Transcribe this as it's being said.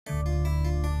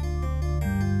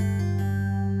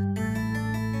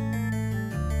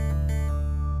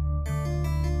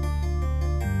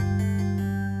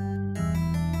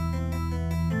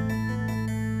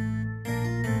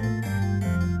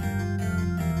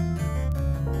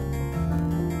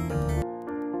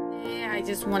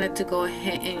just wanted to go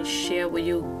ahead and share with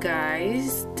you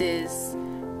guys this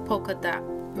Polka Dot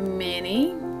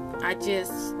Mani. I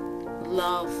just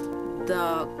love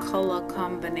the color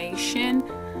combination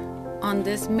on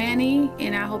this mani,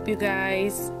 and I hope you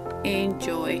guys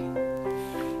enjoy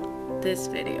this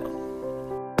video.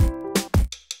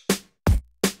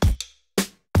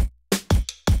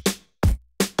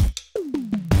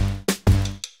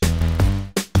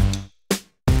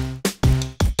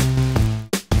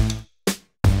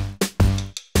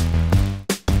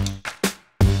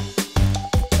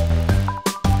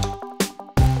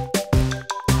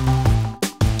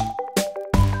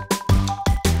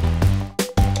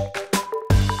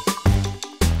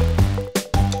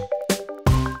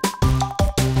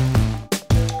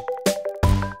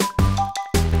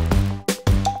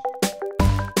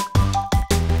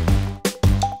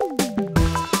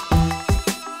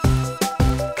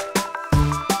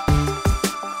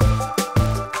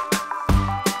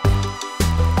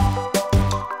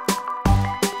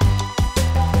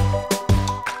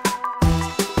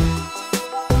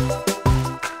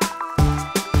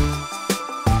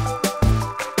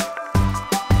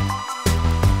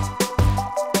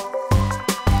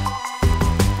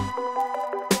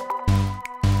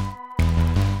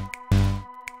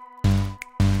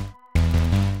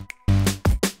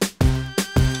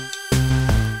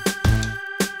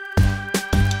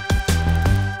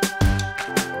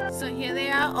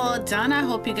 All done. I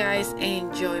hope you guys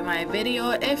enjoy my video.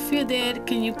 If you did,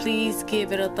 can you please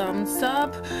give it a thumbs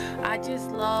up? I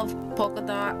just love polka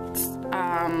dots,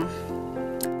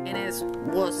 and it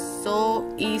was so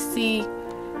easy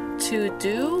to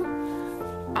do.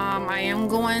 I am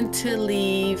going to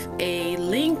leave a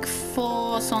link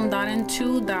for some dotting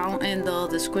tool down in the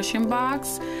description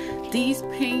box. These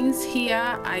paints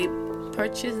here, I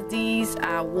purchased these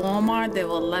at Walmart. They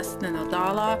were less than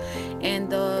 $1, and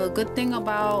the good thing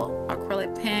about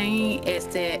acrylic paint is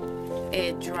that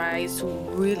it dries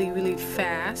really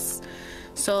fast.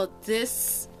 So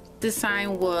this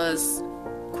design was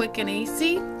quick and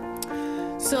easy.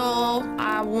 So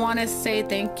I want to say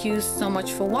thank you so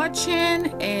much for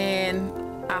watching, and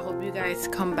I hope you guys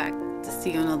come back to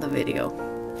see another video.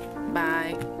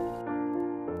 Bye.